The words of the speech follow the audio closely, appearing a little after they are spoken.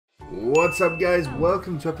What's up guys,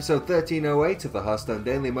 welcome to episode 1308 of the Hearthstone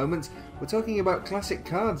Daily Moments. We're talking about classic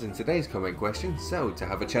cards in today's comment question, so to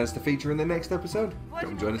have a chance to feature in the next episode,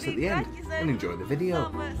 come join us at the end and enjoy the video.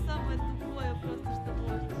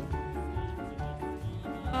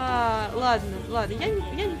 Ладно,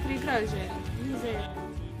 я не проиграю же, не за это.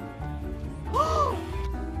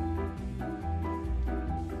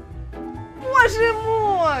 Боже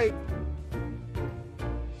мой!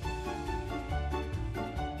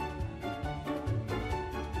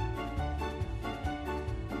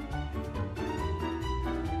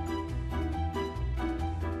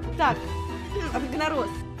 Так, Рагнарос.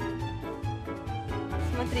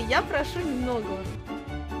 Смотри, я прошу немного.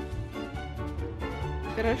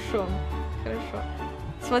 Хорошо.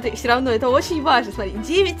 Смотри, все равно это очень важно. Смотри,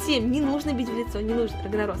 9-7, не нужно бить в лицо, не нужно.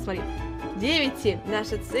 Рагнарос, смотри. 9-7,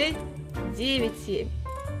 наша цель 9-7.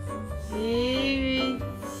 9-7,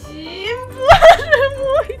 боже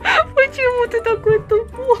мой, почему ты такой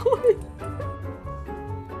тупой?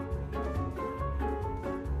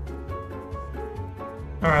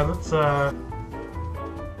 Alright, let's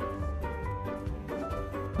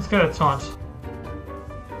get a taunt.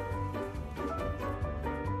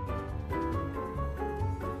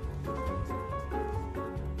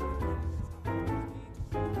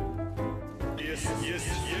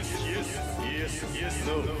 Yes,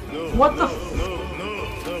 no. What the No.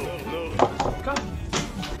 God.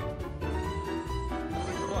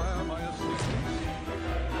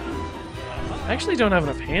 I actually don't have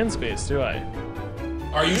enough hand space, do I?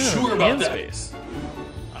 Are you sure about Hand that? space.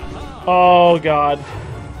 Oh god.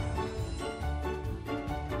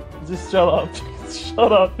 Just shut up.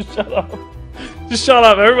 Shut up. Just shut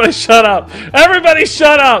up. Everybody shut up. Everybody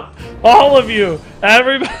shut up. All of you.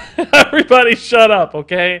 Everybody shut up,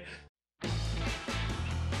 okay?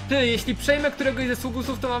 Ty, jeśli przejmę któregoś ze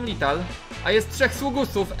sługusów, to mam lital. A jest 3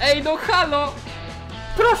 sługusów. Ej, no halo!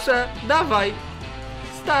 Proszę, dawaj!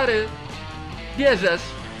 Stary! Bierzesz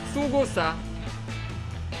sługusa.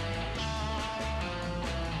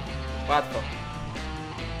 Łatwo.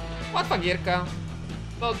 Łatwa gierka.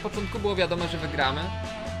 To od początku było wiadomo, że wygramy.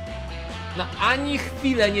 No ani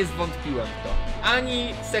chwilę nie zwątpiłem w to.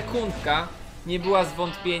 Ani sekundka nie była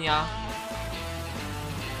zwątpienia.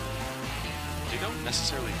 They don't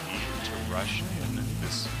necessarily need to rush in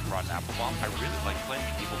this Rotten Apple Bomb. I really like playing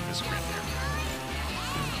Evil Miscreant here.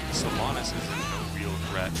 Sylvanas is no real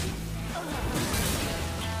threat.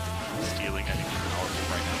 Stealing anything powerful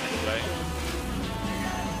right now anyway.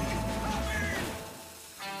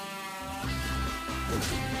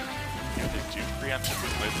 Yeah, they do preemptively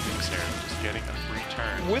play the King's Hair, just getting a free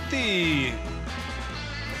turn. With the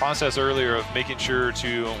process earlier of making sure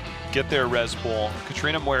to get their res pool,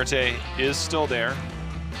 Katrina Muerte is still there.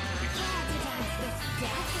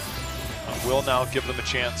 Will now give them a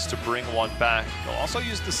chance to bring one back. They'll also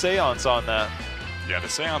use the Seance on that. Yeah, the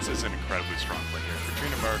Seance is an incredibly strong play here.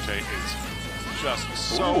 Katrina Muerte is just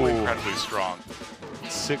so incredibly strong.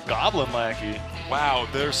 Sick Goblin Lackey. Wow,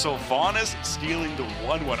 there's Sylvanas stealing the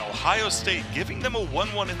 1-1. Ohio State giving them a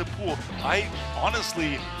 1-1 in the pool. I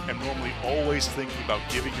honestly am normally always thinking about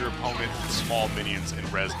giving your opponent small minions in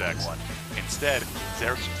res decks. Instead,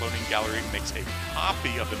 Zarek's Cloning Gallery makes a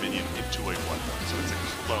copy of the minion into a 1-1, so it's a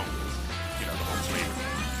clone. You know, the whole flavor.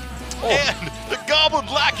 And the Goblin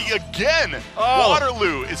Lackey again!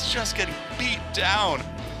 Waterloo is just getting beat down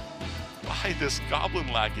by this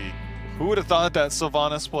Goblin Lackey. Who would have thought that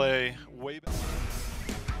Sylvanas play way back?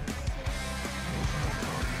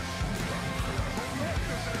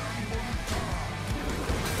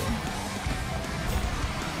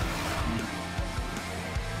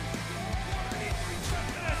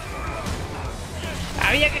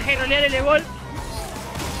 Había que jairolear el ebol.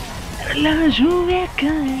 La lluvia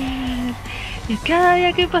cae y cada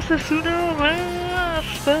día que pasa es uno más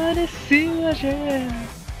parecido ayer.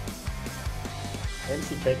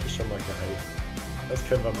 Anti-Cake ist schon mal geil. Das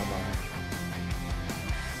können wir mal machen.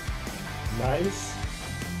 Nice.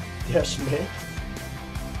 Der schmeckt.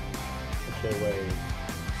 Okay, wait.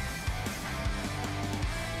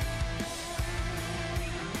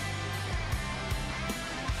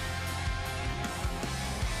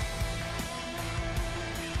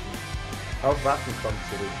 Auch Waffen kommt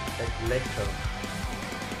zurück. Lecker.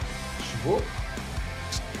 Schwupp.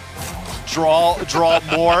 Draw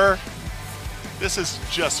more. This is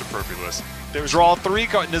just superfluous. There's Draw 3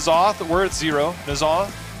 cards. N'Zoth worth 0.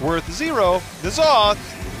 N'Zoth worth 0. N'Zoth.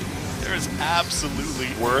 There's absolutely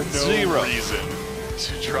Worth no 0. reason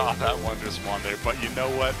to draw that Wonder Swan there. But you know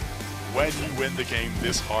what? When you win the game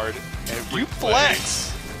this hard, every You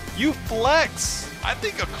flex. You flex. I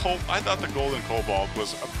thought the Golden Cobalt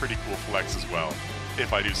was a pretty cool flex as well.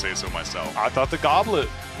 if I do say so myself. I thought the goblet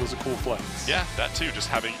was a cool flex. Yeah, that too, just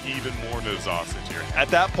having even more Nozos into your hand. At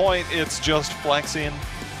that point, it's just flexing.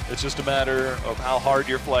 It's just a matter of how hard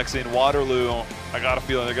you're flexing. Waterloo, I got a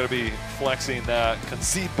feeling they're going to be flexing that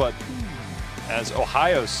concede button, as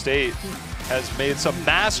Ohio State has made some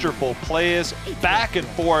masterful plays back and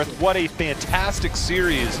forth. What a fantastic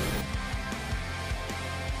series.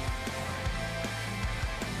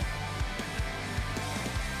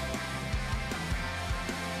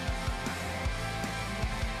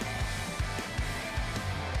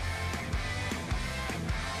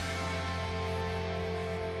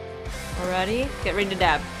 Ready? Get ready to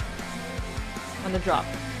dab. On the drop.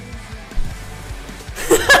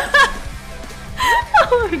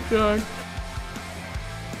 Oh my god.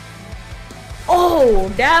 Oh,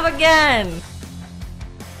 dab again!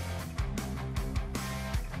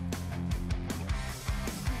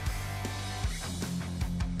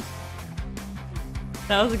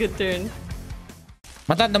 That was a good turn.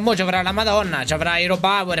 Ma tanto mo ci avrà la Madonna, ci avrà Hero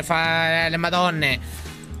Power e fa le Madonne.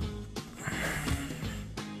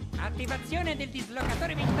 Attivazione del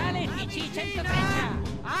dislocatore mentale DC-130.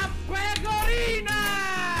 A Pegorina!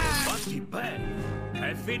 Fatti bene,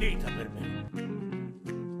 è finita per me.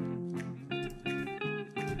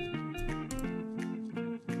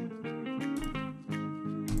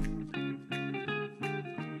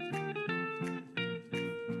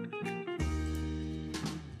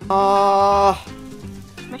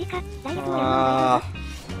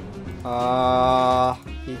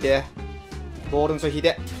ひでボールのひ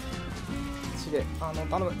でで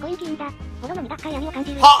頼むコインキーだ物の深い闇を感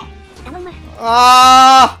じるはっ頼みます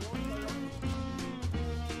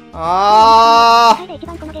世界で一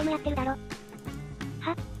番このゲームやってるだろは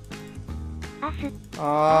アース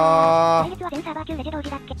配列は全サーバー級レジ同時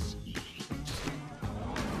だっけ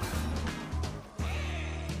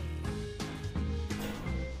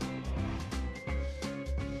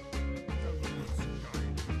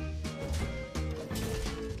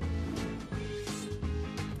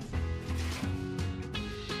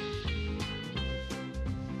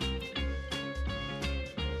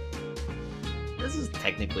This is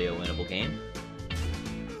technically a winnable game.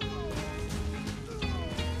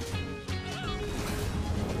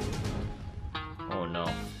 Oh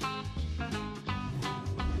no.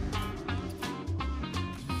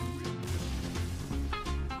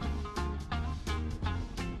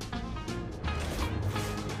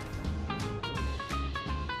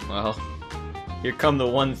 Well, here come the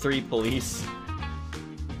 1-3 police.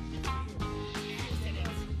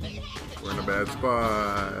 We're in a bad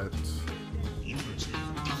spot.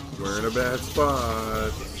 We're in a bad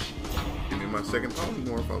spot. Give me my second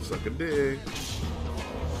polymorph, I'll suck a dick.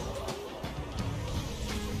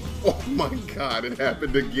 Oh my god, it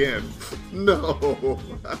happened again. No.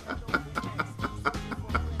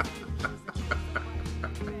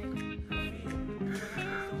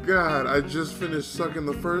 God, I just finished sucking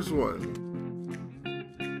the first one.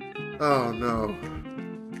 Oh no.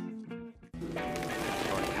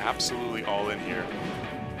 Going absolutely all in here.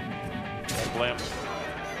 Blam.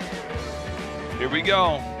 Here we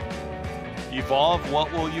go. Evolve,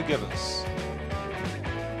 what will you give us?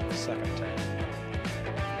 Second turn.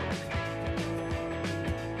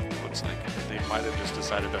 Looks like they might have just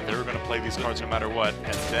decided that they were going to play these cards no matter what,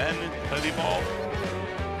 and then play the Evolve.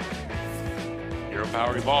 Hero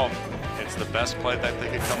Power Evolve. It's the best play that they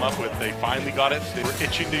could come up with. They finally got it. They were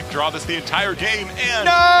itching to draw this the entire game, and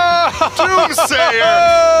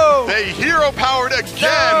Doomsayer! They hero powered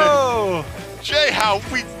again! No! Jay, how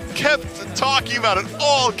we kept talking about it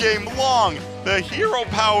all game long. The hero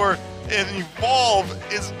power in Evolve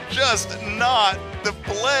is just not the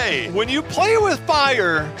play. When you play with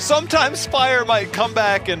fire, sometimes fire might come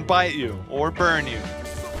back and bite you or burn you.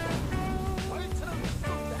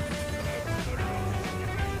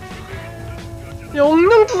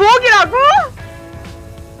 영능 부엌이라고?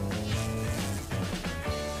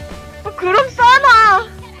 그럼 싸나.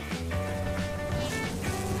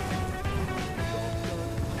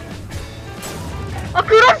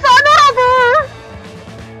 그럼 싸노라고.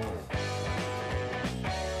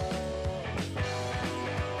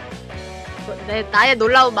 나의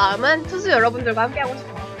놀라운 마음은 투수 여러분들과 함께하고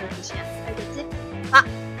싶어. 그런 뜻이야. 알겠지?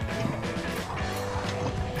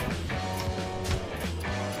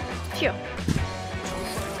 튀어.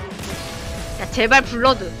 야, 제발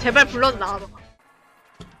블러드 나와봐.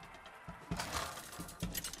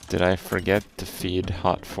 Did I forget to feed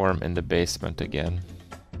hot form in the basement again?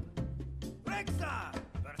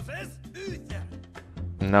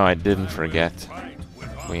 No, I didn't forget.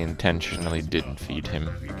 We intentionally didn't feed him.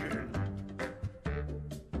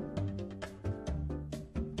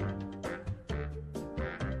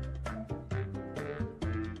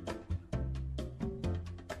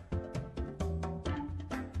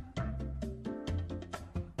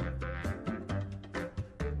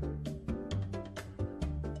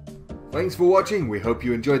 Thanks for watching, we hope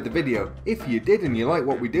you enjoyed the video. If you did and you like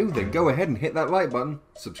what we do, then go ahead and hit that like button,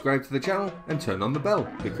 subscribe to the channel, and turn on the bell,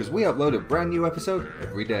 because we upload a brand new episode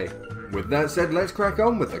every day. With that said, let's crack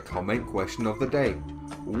on with the comment question of the day.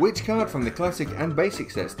 Which card from the Classic and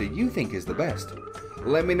Basic sets do you think is the best?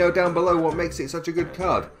 Let me know down below what makes it such a good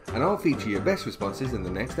card, and I'll feature your best responses in the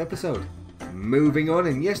next episode. Moving on,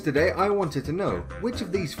 and yesterday I wanted to know, which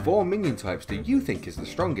of these 4 minion types do you think is the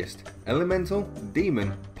strongest? Elemental,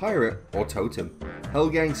 Demon, Pirate, or Totem?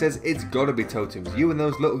 Hellgang says it's gotta be Totems, you and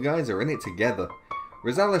those little guys are in it together.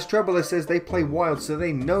 Rosales Trebler says they play Wild so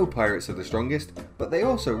they know Pirates are the strongest, but they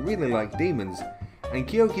also really like Demons. And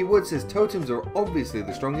Kyoki Wood says Totems are obviously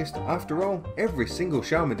the strongest, after all, every single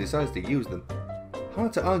shaman decides to use them.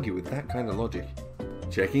 Hard to argue with that kind of logic.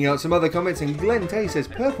 Checking out some other comments, and Glenn Tay says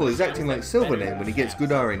Purple is acting like Silvername when he gets good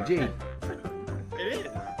RNG. It is.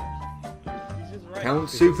 Count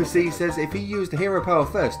Super C says if he used Hero Power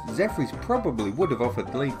first, Zephyrs probably would have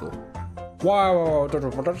offered lethal. Wow.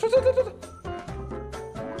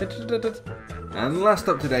 And last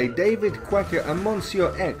up today, David, Quacker and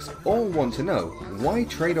Monsieur X all want to know, why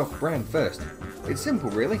trade off brand first? It's simple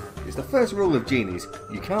really, it's the first rule of genies,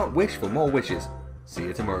 you can't wish for more wishes. See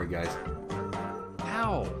you tomorrow guys.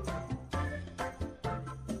 Ow.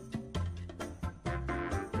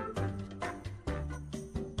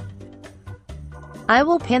 I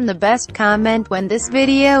will pin the best comment when this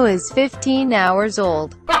video is 15 hours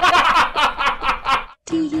old.